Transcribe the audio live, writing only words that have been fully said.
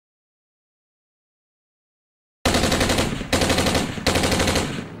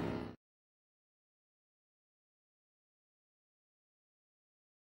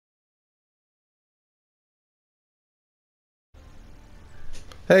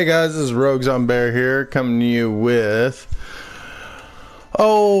Hey guys, this is Rogues on Bear here, coming to you with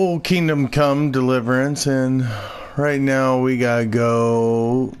Kingdom Come Deliverance, and right now we gotta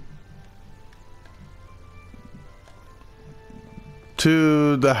go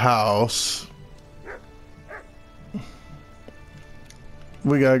to the house.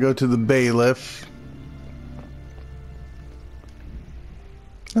 We gotta go to the bailiff.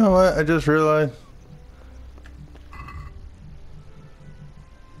 You know what? I just realized.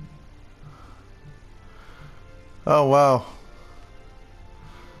 Oh wow.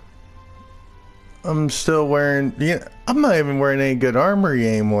 I'm still wearing. Yeah, I'm not even wearing any good armor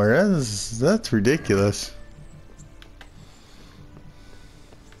anymore. That's ridiculous.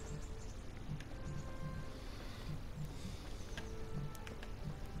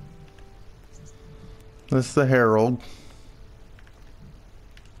 That's the Herald.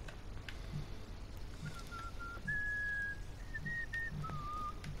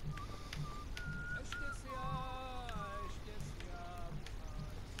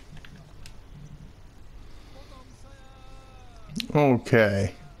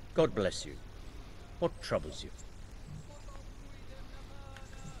 Okay. God bless you. What troubles you?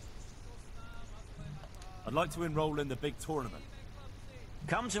 I'd like to enroll in the big tournament.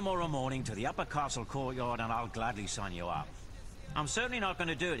 Come tomorrow morning to the upper castle courtyard and I'll gladly sign you up. I'm certainly not going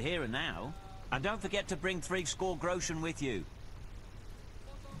to do it here and now. And don't forget to bring 3 groschen with you.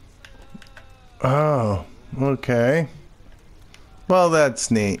 Oh, okay. Well, that's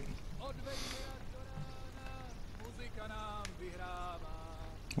neat.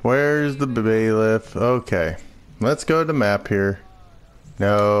 Where's the bailiff? Okay. Let's go to the map here.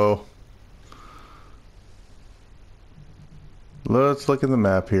 No. Let's look at the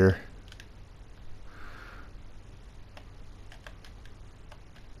map here.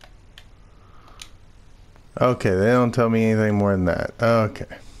 Okay, they don't tell me anything more than that.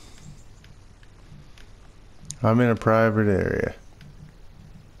 Okay. I'm in a private area.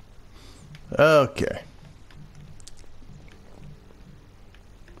 Okay.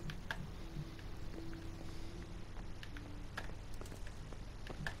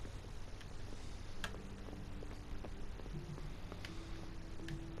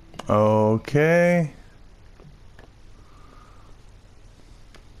 Okay.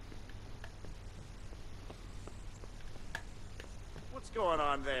 What's going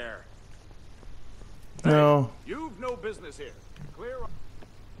on there? No. Hey, you've no business here. Clear.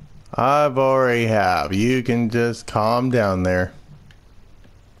 I've already have. You can just calm down there.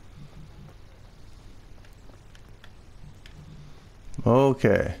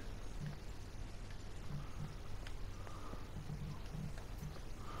 Okay.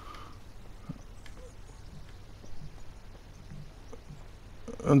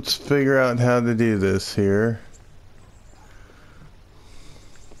 Let's figure out how to do this here.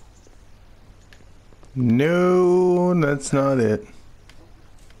 No, that's not it.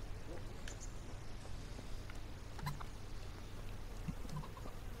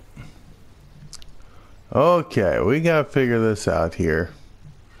 Okay, we gotta figure this out here.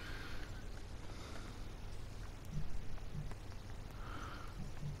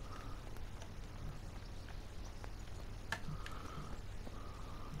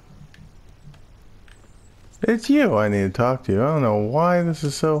 It's you I need to talk to. I don't know why this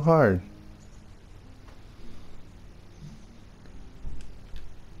is so hard.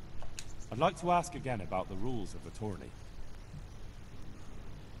 I'd like to ask again about the rules of the tourney.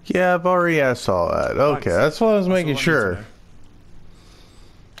 Yeah, I've already asked all that. Okay, Thanks. that's what I was That's making all I need to sure.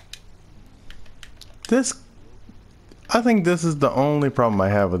 know. I think this is the only problem I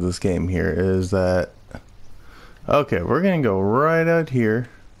have with this game here is that. Okay, we're gonna go right out here.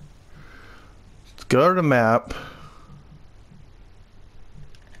 Let's go to the map.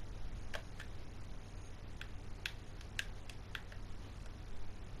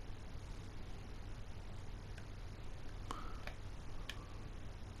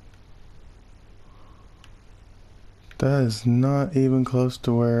 That is not even close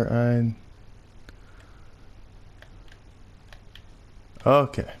to where I...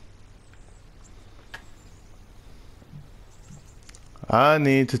 Okay. I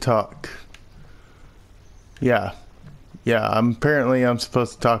need to talk. Yeah. Yeah, I'm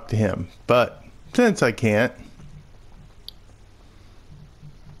supposed to talk to him. But since I can't,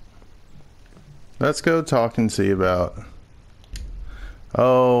 let's go talk and see about...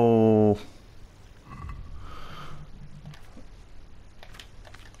 Oh...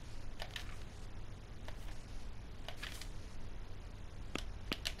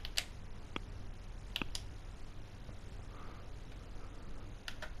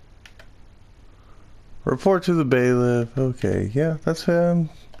 Report to the bailiff. Okay, yeah, that's him.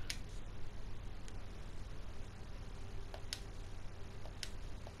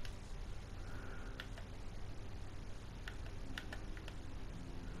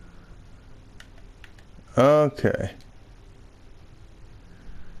 Okay.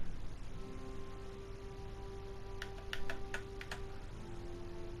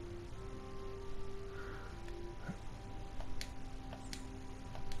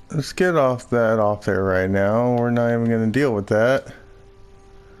 Let's get off there right now. We're not even going to deal with that.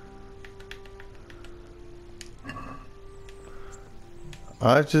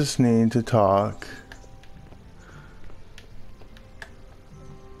 I just need to talk.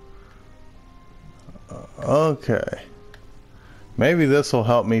 Okay. Maybe this will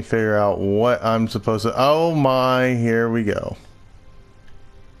help me figure out what I'm supposed to... Oh my, here we go.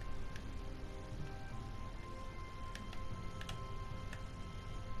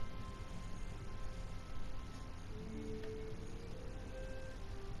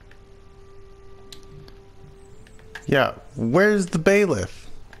 Yeah, where's the bailiff?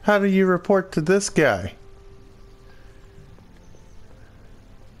 How do you report to this guy?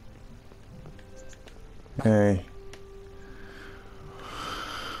 Hey.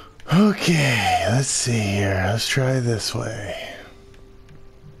 Okay, let's see here. Let's try this way.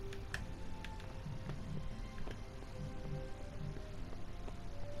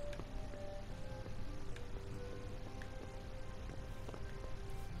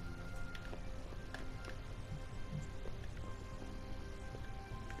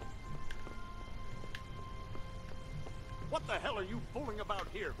 What the hell are you fooling about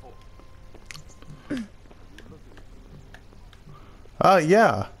here for?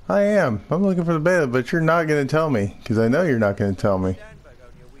 Yeah, I am. I'm looking for the bailiff, but you're not going to tell me, because I know you're not going to tell me.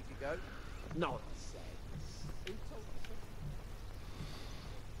 Nonsense.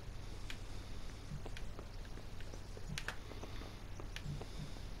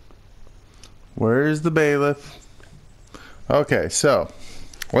 Where's the bailiff? Okay, so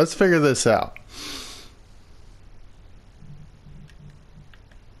let's figure this out.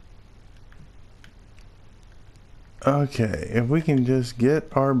 Okay, if we can just get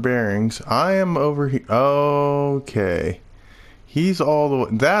our bearings. I am over here. Okay. He's all the way.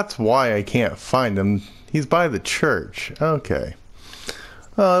 That's why I can't find him. He's by the church. Okay.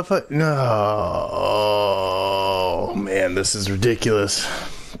 If I. No. Oh, man, this is ridiculous.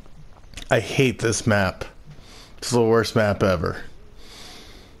 I hate this map. It's the worst map ever.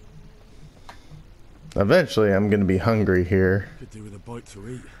 Eventually, I'm going to be hungry here. Could do with a bite to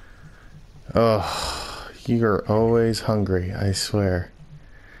eat. Oh. You're always hungry, I swear.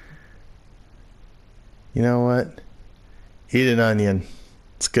 You know what? Eat an onion.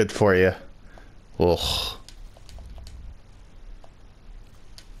 It's good for you. Ugh.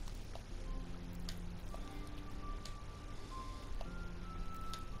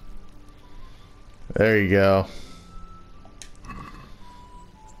 There you go.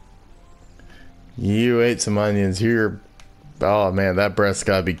 You ate some onions. Oh man, that breast's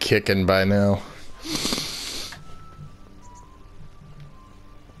gotta be kicking by now.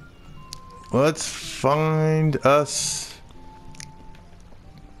 Let's find us.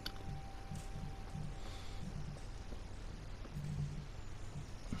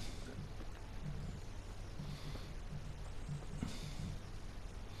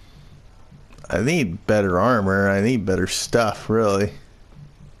 I need better armor. I need better stuff, really.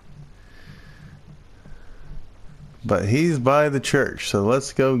 But he's by the church, so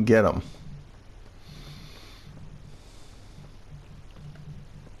let's go get him.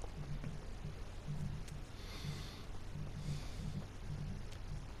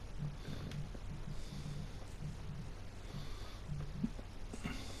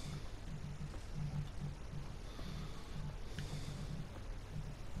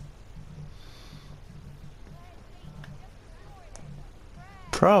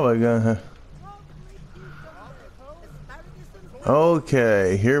 Probably gonna.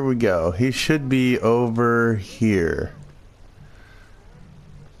 Okay, here we go. He should be over here.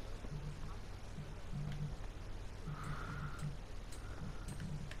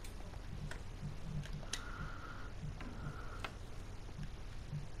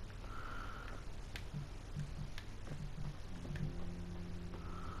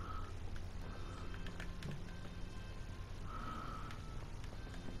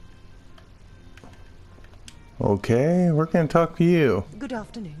 Okay, we're gonna talk to you. Good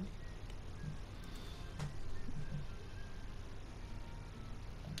afternoon.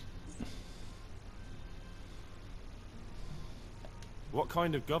 What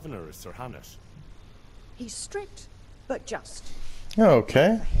kind of governor is Sir Hannes? He's strict, but just.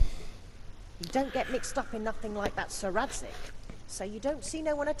 Okay. You don't get mixed up in nothing like that, Sir Radzik. So you don't see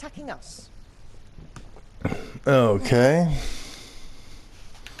no one attacking us. Okay.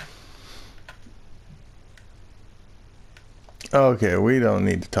 Okay, we don't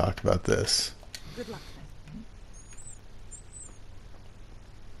need to talk about this. Good luck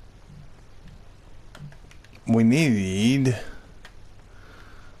then. We need...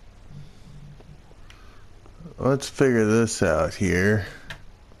 Let's figure this out here.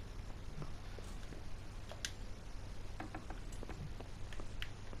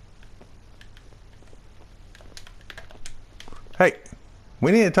 Hey,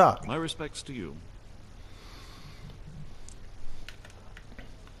 we need to talk. My respects to you.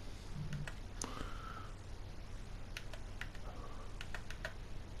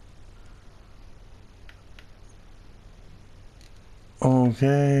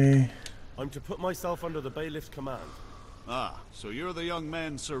 Okay. I'm to put myself under the bailiff's command. Ah, so you're the young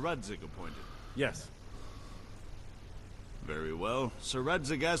man Sir Radzik appointed. Yes. Very well. Sir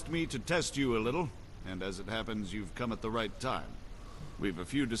Radzik asked me to test you a little, and as it happens, you've come at the right time. We've a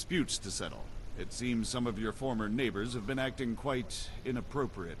few disputes to settle. It seems some of your former neighbors have been acting quite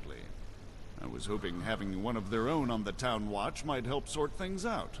inappropriately. I was hoping having one of their own on the town watch might help sort things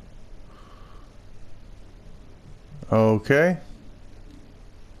out. Okay.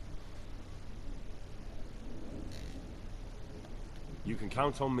 You can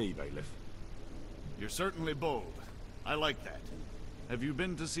count on me, bailiff. You're certainly bold. I like that. Have you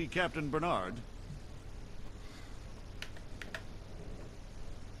been to see Captain Bernard?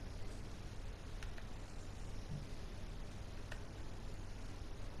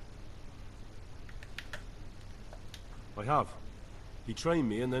 I have. He trained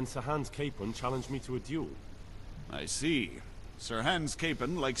me, and then Sir Hans Capon challenged me to a duel. I see. Sir Hans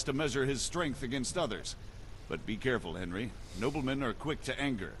Capon likes to measure his strength against others. But be careful, Henry. Noblemen are quick to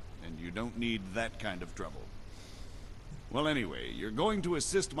anger, and you don't need that kind of trouble. Well, anyway, you're going to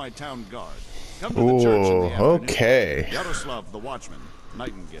assist my town guard. Come to the church in the afternoon. Okay. Yaroslav the watchman,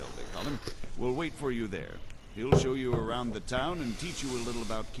 Nightingale they call him, will wait for you there. He'll show you around the town and teach you a little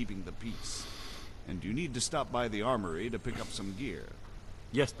about keeping the peace. And you need to stop by the armory to pick up some gear.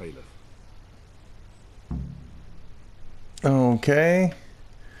 Yes, bailiff. Okay.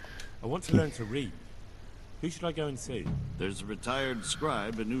 I want to learn to read. Who should I go and see? There's a retired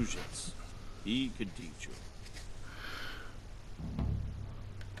scribe in Uzhitz. He could teach you.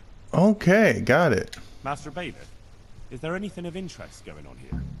 Okay, got it. Master Bailiff, is there anything of interest going on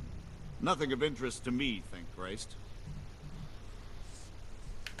here? Nothing of interest to me, thank Christ.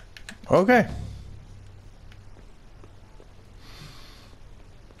 Okay.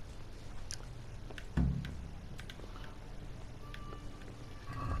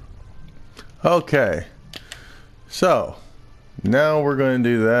 Okay. So, now we're going to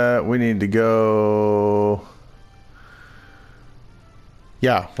do that. We need to go...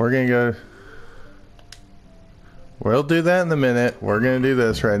 Yeah, we're going to go... We'll do that in a minute. We're going to do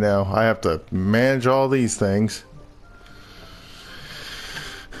this right now. I have to manage all these things.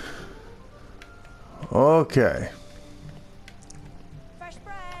 Okay. Fresh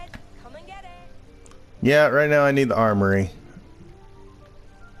bread. Come and get it. Yeah, right now I need the armory.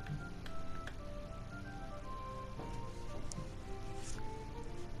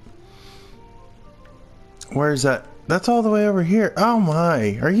 Where's that? That's all the way over here. Oh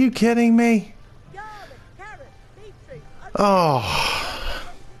my. Are you kidding me? Oh.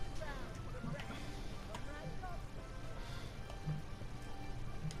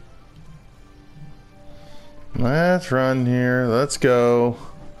 Let's run here. Let's go.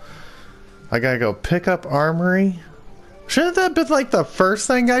 I gotta go pick up armory. Shouldn't that been like the first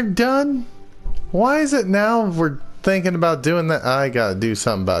thing I've done? Why is it now we're thinking about doing that? I gotta do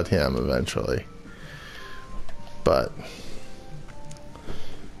something about him eventually. But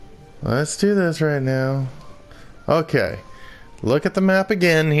let's do this right now. Okay. Look at the map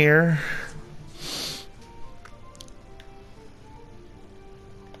again here.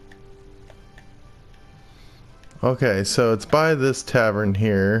 Okay, so it's by this tavern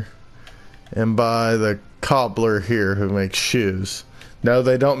here and by the cobbler here who makes shoes. No,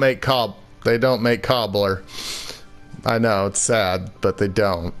 they don't make cobbler. I know, it's sad, but they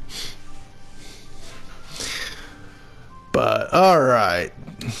don't. But, alright.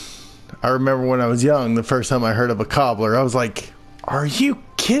 I remember when I was young, the first time I heard of a cobbler, I was like, are you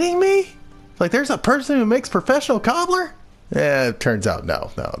kidding me? Like, there's a person who makes professional cobbler? Yeah, it turns out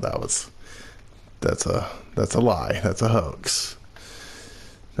no, that's a lie. That's a hoax.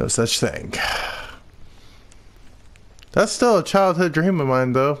 No such thing. That's still a childhood dream of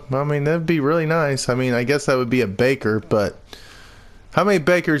mine, though. I mean, that'd be really nice. I mean, I guess that would be a baker, but How many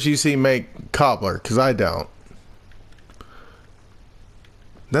bakers you see make cobbler? Because I don't.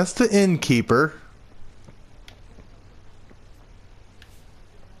 That's the innkeeper.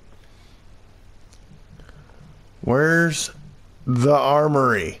 Where's the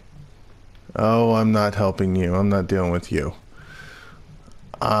armory? Oh, I'm not helping you. I'm not dealing with you.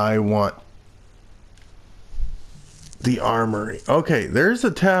 I want the armory. Okay, there's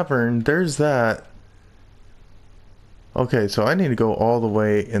a tavern. There's that. Okay, so I need to go all the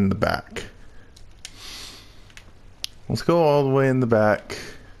way in the back. Let's go all the way in the back.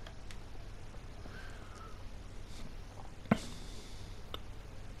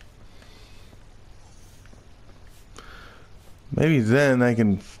 Maybe then I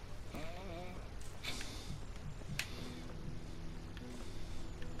can...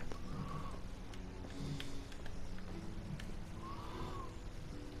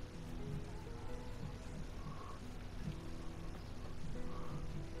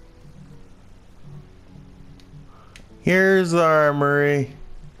 Here's the armory.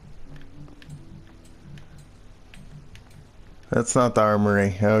 That's not the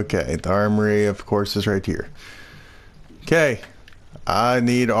armory. Okay, the armory, of course, is right here. Okay, I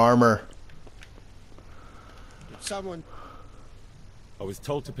need armor. Someone. I was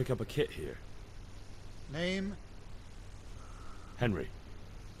told to pick up a kit here. Name Henry.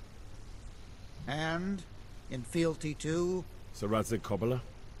 and in fealty to. Sir RZB Cobbler.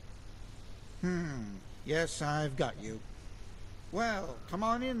 Yes, I've got you. Well, come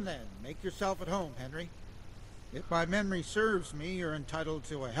on in then. Make yourself at home, Henry. If my memory serves me, you're entitled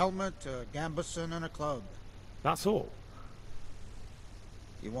to a helmet, a gambeson, and a club. That's all.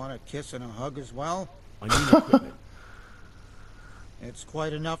 You want a kiss and a hug as well? I need equipment. It's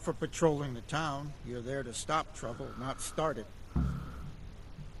quite enough for patrolling the town. You're there to stop trouble, not start it.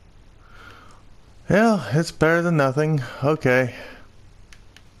 Well, it's better than nothing. Okay.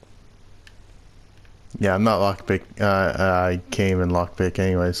 Yeah, I'm not lockpick. I came in lockpick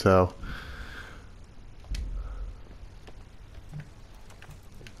anyway, so.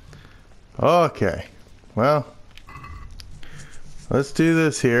 Okay. Well, let's do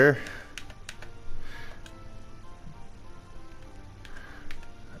this here.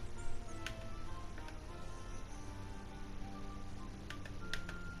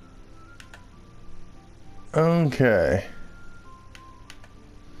 Okay.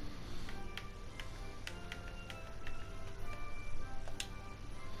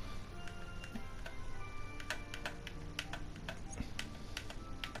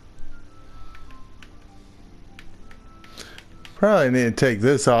 Probably need to take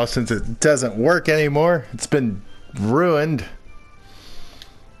this off since it doesn't work anymore. It's been ruined.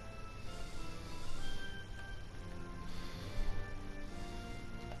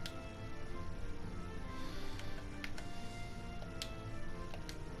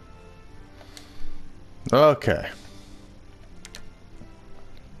 Okay.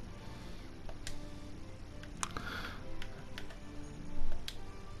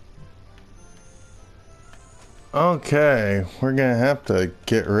 Okay, we're gonna have to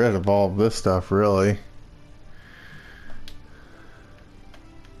get rid of all of this stuff, really.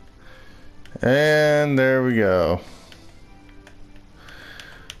 And there we go.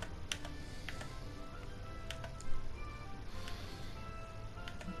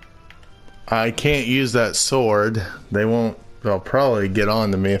 I can't use that sword. They'll probably get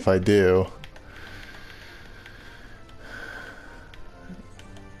on to me if I do.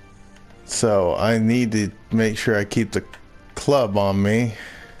 So I need to make sure I keep the club on me.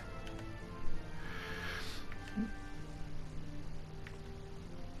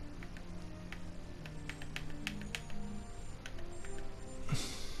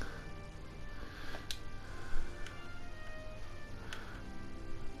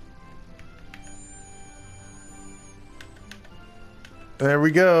 There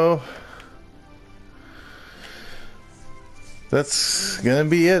we go. That's gonna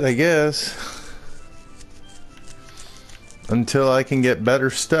be it, I guess. Until I can get better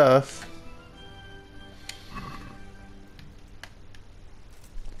stuff.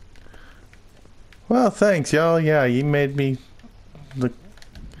 Well, thanks, y'all. Yeah, you made me look.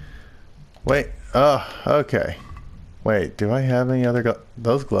 Wait. Oh, okay. Wait, do I have any other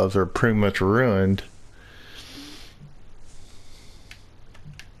those gloves are pretty much ruined.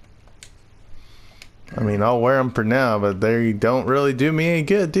 I mean, I'll wear them for now, but they don't really do me any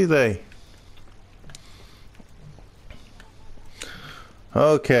good, do they?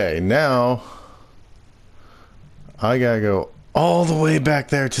 Okay, now I gotta go all the way back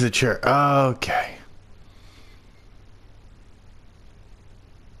there to the chair. Okay.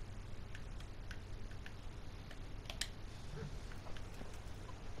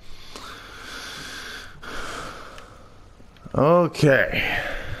 Okay.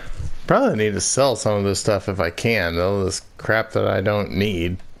 Probably need to sell some of this stuff if I can, though. This crap that I don't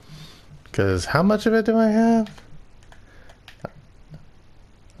need. Because how much of it do I have?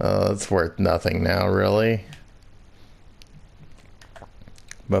 Oh, it's worth nothing now, really.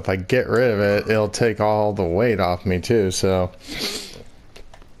 But if I get rid of it, it'll take all the weight off me, too, so...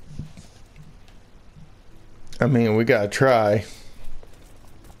 I mean, we gotta try.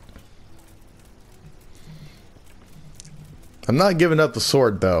 I'm not giving up the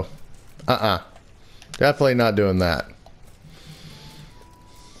sword, though. Definitely not doing that.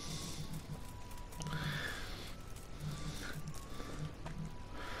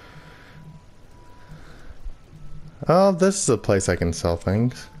 Oh, this is a place I can sell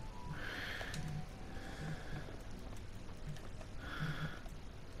things.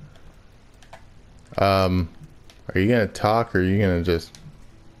 Are you gonna talk or are you gonna just...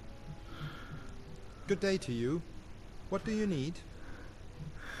 Good day to you. What do you need?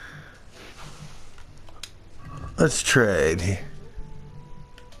 Let's trade.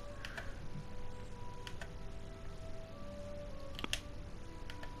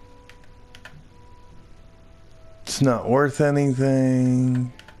 It's not worth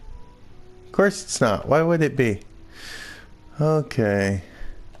anything. Of course it's not. Why would it be? Okay.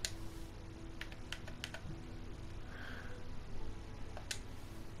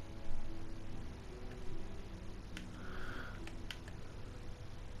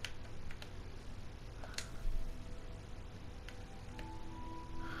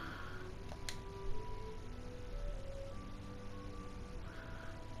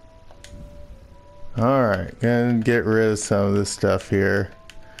 Alright, gonna get rid of some of this stuff here.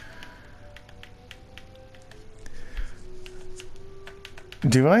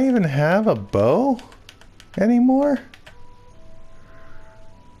 Do I even have a bow anymore?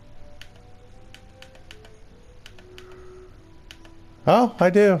 Oh, I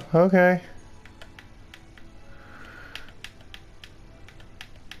do. Okay.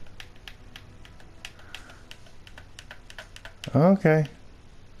 Okay.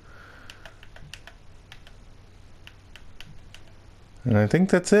 And I think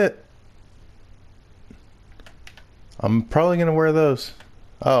that's it. I'm probably going to wear those.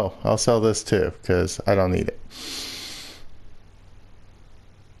 Oh, I'll sell this too, because I don't need it.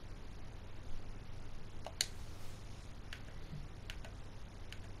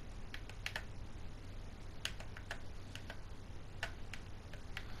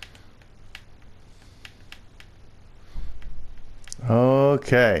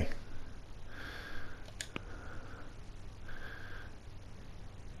 Okay.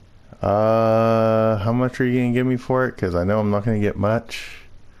 How much are you gonna give me for it? Because I know I'm not gonna get much.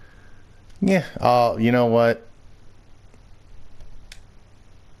 Yeah. Oh, you know what?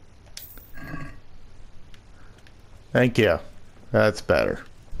 Thank you. That's better.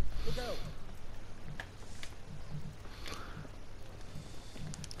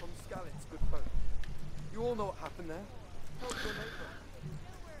 You all know what happened there.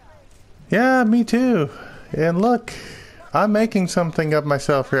 Yeah, me too. And look, I'm making something of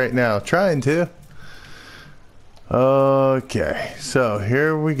myself right now. Trying to. Okay, so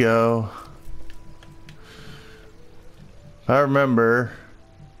here we go. I remember.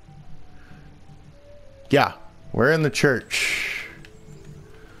 Yeah, we're in the church.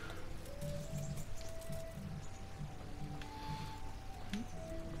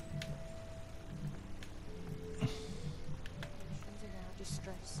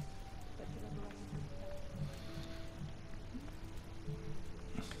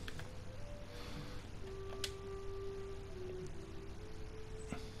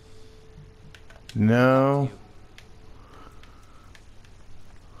 No.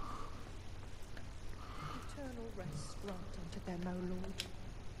 Eternal rest grant unto them, O Lord.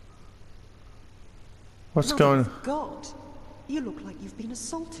 What's going on? God, you look like you've been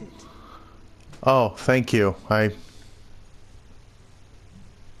assaulted. Oh, thank you.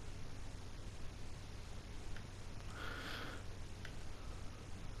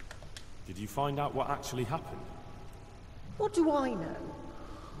 Did you find out what actually happened? What do I know?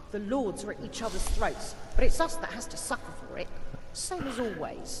 The lords are at each other's throats, but it's us that has to suffer for it. Same as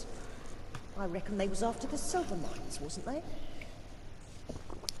always. I reckon they was after the silver mines, wasn't they?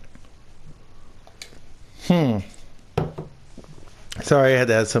 Sorry, I had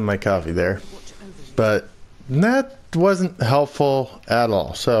to add some of my coffee there. But that wasn't helpful at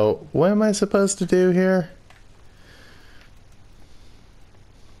all. So, what am I supposed to do here?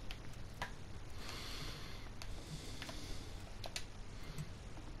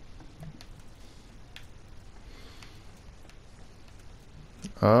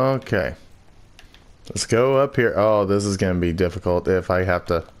 Okay. Let's go up here. Oh, this is going to be difficult if I have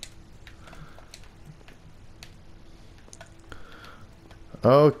to.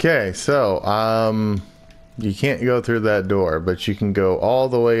 Okay, so, you can't go through that door, but you can go all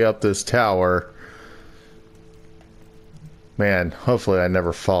the way up this tower. Man, hopefully I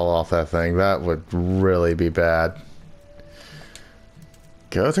never fall off that thing. That would really be bad.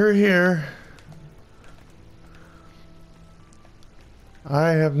 Go through here. I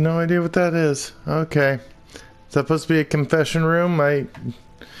have no idea what that is. Okay. Is that supposed to be a confession room?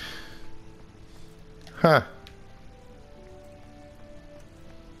 Huh.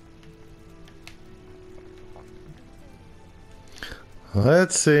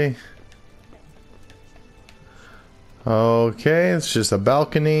 Let's see. Okay, it's just a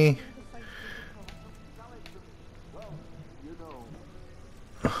balcony.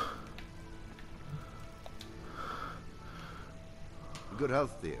 Good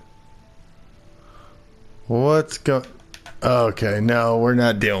health, dear. What's going... Okay, no, we're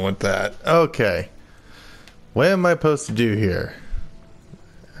not dealing with that. Okay. What am I supposed to do here?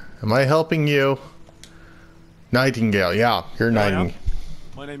 Am I helping you? Nightingale, yeah, you're Nightingale.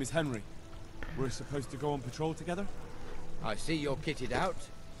 My name is Henry. We're supposed to go on patrol together? I see you're kitted out.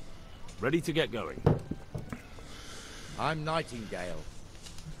 Ready to get going. I'm Nightingale.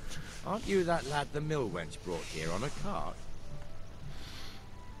 Aren't you that lad the mill wench brought here on a cart?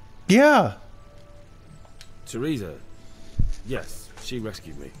 Yeah. Teresa. Yes, she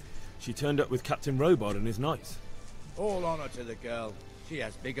rescued me. She turned up with Captain Robard and his knights. All honor to the girl. She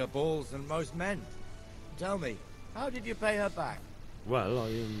has bigger balls than most men. Tell me, how did you pay her back? Well,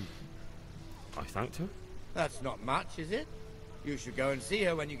 I thanked her. That's not much, is it? You should go and see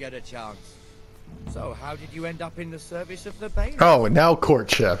her when you get a chance. So, how did you end up in the service of the bailiff? Oh, and now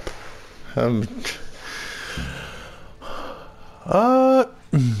courtship.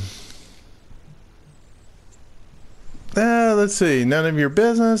 Let's see. None of your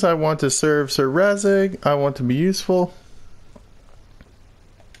business. I want to serve Sir Razig. I want to be useful.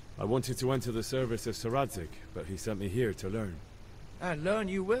 I wanted to enter the service of Sir Radzik, but he sent me here to learn. And learn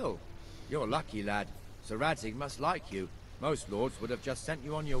you will. You're lucky, lad. Sir Radzik must like you. Most lords would have just sent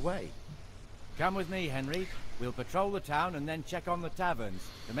you on your way. Come with me, Henry. We'll patrol the town and then check on the taverns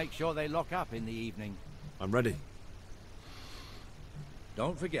to make sure they lock up in the evening. I'm ready.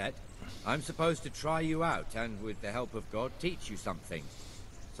 Don't forget, I'm supposed to try you out and, with the help of God, teach you something.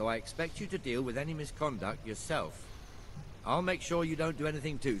 So I expect you to deal with any misconduct yourself. I'll make sure you don't do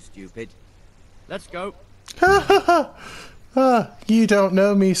anything too stupid. Let's go. You don't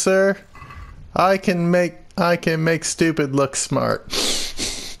know me, sir. I can make stupid look smart.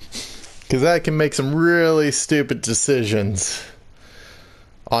 Because I can make some really stupid decisions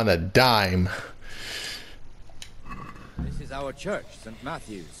on a dime. This is our church, St.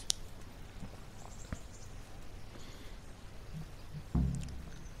 Matthew's.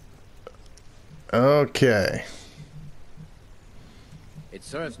 Okay. It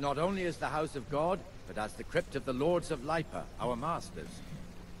serves not only as the house of God, but as the crypt of the lords of Lipa, our masters.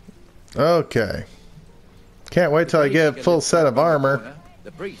 Okay. Can't wait till I get a full set of armor.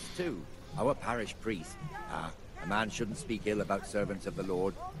 The priest, too. Our parish priest. A man shouldn't speak ill about servants of the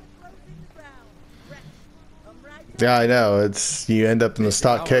Lord. Yeah, I know. It's you end up in the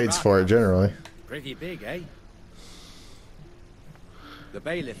stockades for it generally. Pretty big, eh? The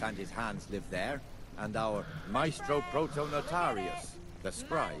bailiff and his hands live there, and our maestro protonotarius, the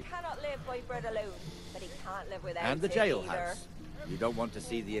scribe. Cannot live by bread alone, but he can't live without and the it jailhouse. either. You don't want to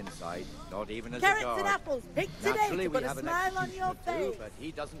see the inside, not even as Carrots a guard. and apples, picked today Naturally, to we put a have an smile on your executioner too, face. but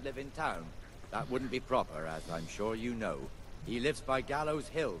he doesn't live in town. That wouldn't be proper, as I'm sure you know. He lives by Gallows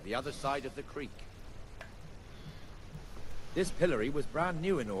Hill, the other side of the creek. This pillory was brand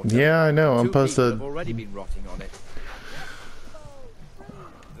new in autumn. Yeah, I know. I'm supposed Two people to. have already been rotting on it.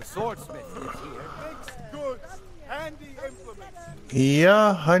 The swordsmith lives here. Makes goods, handy implements.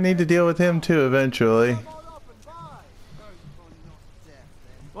 Yeah, I need to deal with him too eventually.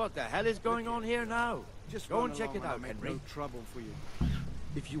 What the hell is going on here now? Just go run and check along it out, and I'll make Henry. no trouble for you.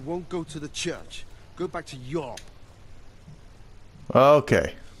 If you won't go to the church, go back to York.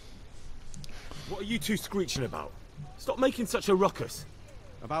 Okay. What are you two screeching about? Stop making such a ruckus.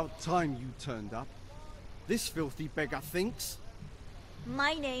 About time you turned up. This filthy beggar thinks.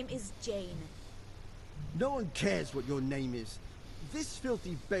 My name is Jane. No one cares what your name is. This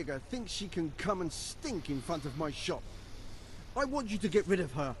filthy beggar thinks she can come and stink in front of my shop. I want you to get rid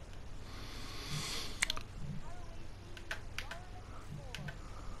of her.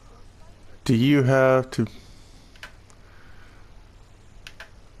 Do you have to...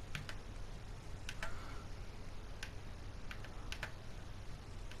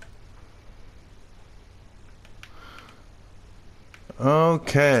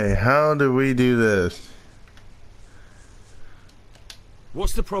 Okay, how do we do this?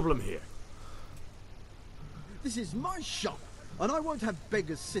 What's the problem here? This is my shop, and I won't have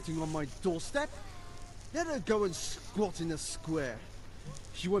beggars sitting on my doorstep. Let her go and squat in the square.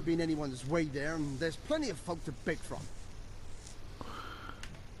 She won't be in anyone's way there, and there's plenty of folk to beg from.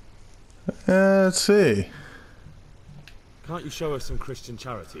 Let's see. Can't you show us some Christian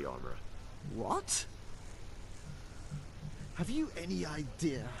charity, Armourer? What? Have you any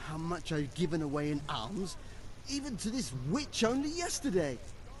idea how much I've given away in alms, even to this witch only yesterday?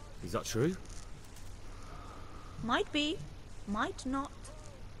 Is that true? Might be, might not.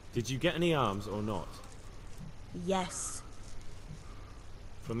 Did you get any alms or not? Yes.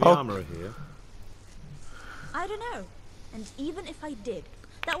 From the armourer here? I don't know. And even if I did,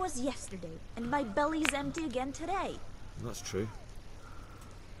 that was yesterday, and my belly's empty again today. That's true.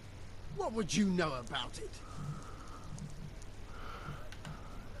 What would you know about it?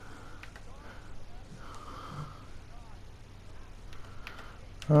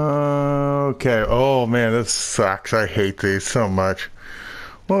 Okay. Oh man, this sucks. I hate these so much.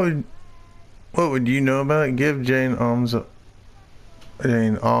 What would you know about it? Give Jane alms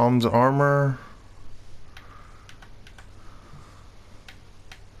armor.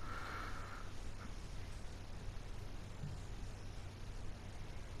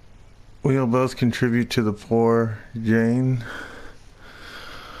 We'll both contribute to the poor, Jane.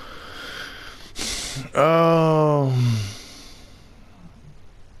 Oh.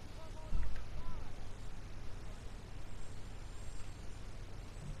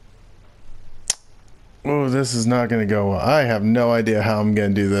 Oh, this is not going to go well. I have no idea how I'm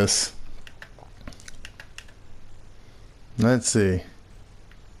going to do this. Let's see.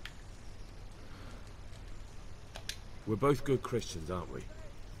 We're both good Christians, aren't we?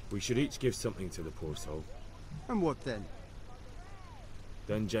 We should each give something to the poor soul. And what then?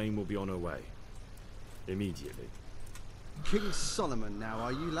 Then Jane will be on her way. Immediately. King Solomon now,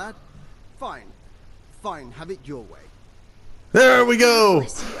 are you, lad? Fine. Fine, have it your way. There we go!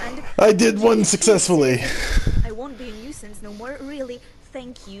 I did one successfully. I won't be a nuisance no more, really.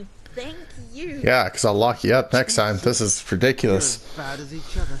 Thank you. Thank you. Yeah, because I'll lock you up next time. This is ridiculous. You're as bad as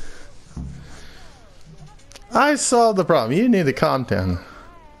each other. I solved the problem. You need to calm down.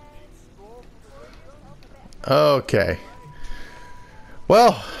 Okay.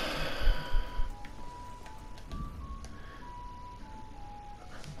 Well.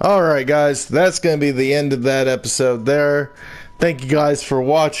 Alright guys, that's going to be the end of that episode there. Thank you guys for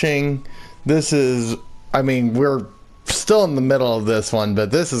watching. This is, I mean, we're still in the middle of this one,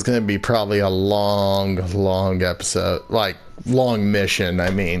 but this is going to be probably a long episode. Like, long mission, I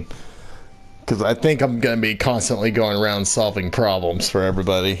mean. Because I think I'm going to be constantly going around solving problems for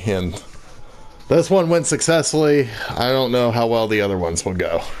everybody. And this one went successfully. I don't know how well the other ones will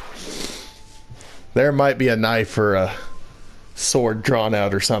go. There might be a knife or a sword drawn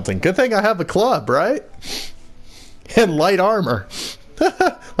out or something. Good thing I have a club, right? And light armor.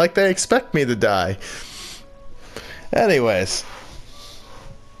 Like they expect me to die. Anyways.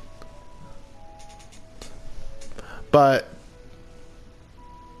 But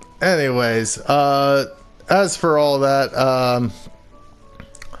anyways, as for all that,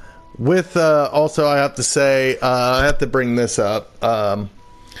 with also I have to say, I have to bring this up.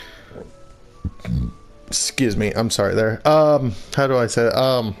 Excuse me, I'm sorry there. How do I say it?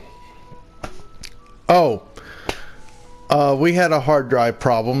 We had a hard drive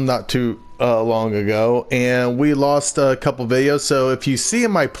problem not too long ago, and we lost a couple videos. So if you see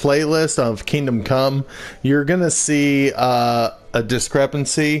in my playlist of Kingdom Come, you're gonna see a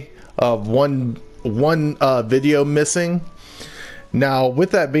discrepancy of one video missing. Now,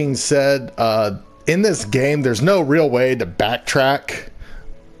 with that being said, in this game, there's no real way to backtrack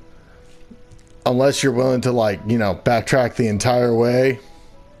unless you're willing to, like, you know, backtrack the entire way.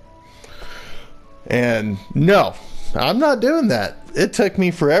 And no, I'm not doing that. It took me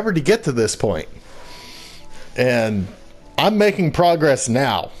forever to get to this point. And I'm making progress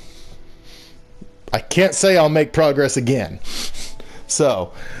now. I can't say I'll make progress again.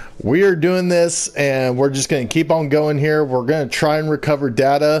 So, we are doing this, and we're just going to keep on going here. We're going to try and recover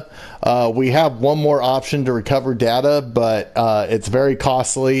data. We have one more option to recover data, but it's very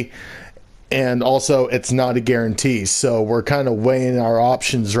costly. And also, it's not a guarantee. So we're kind of weighing our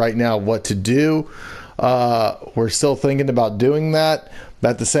options right now, what to do. We're still thinking about doing that. But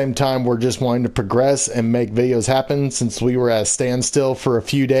at the same time, we're just wanting to progress and make videos happen, since we were at a standstill for a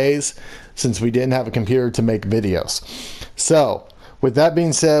few days, since we didn't have a computer to make videos. So, with that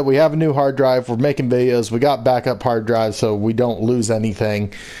being said, we have a new hard drive. We're making videos. We got backup hard drives, so we don't lose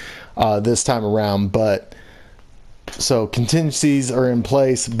anything this time around. But So contingencies are in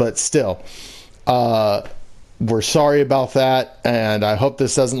place, but still, we're sorry about that, and I hope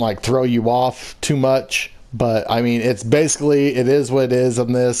this doesn't like throw you off too much. But I mean, it's basically, it is what it is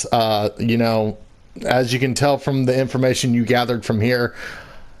on this. You know, as you can tell from the information you gathered from here,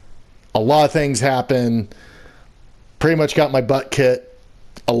 a lot of things happen. Pretty much got my butt kicked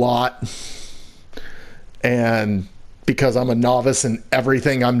a lot, and because I'm a novice in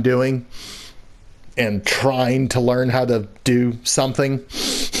everything I'm doing and trying to learn how to do something.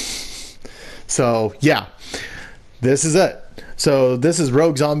 So yeah, this is it. So this is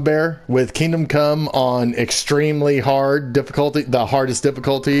Rogue Zombie Bear with Kingdom Come on extremely hard difficulty, the hardest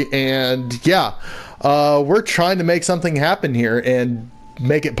difficulty. And yeah, we're trying to make something happen here and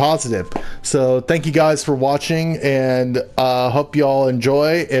make it positive. So thank you guys for watching, and hope you all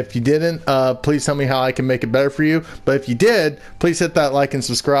enjoy. If you didn't, please tell me how I can make it better for you. But if you did, please hit that like and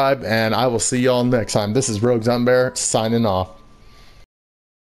subscribe, and I will see you all next time. This is Rogue Zombie Bear signing off.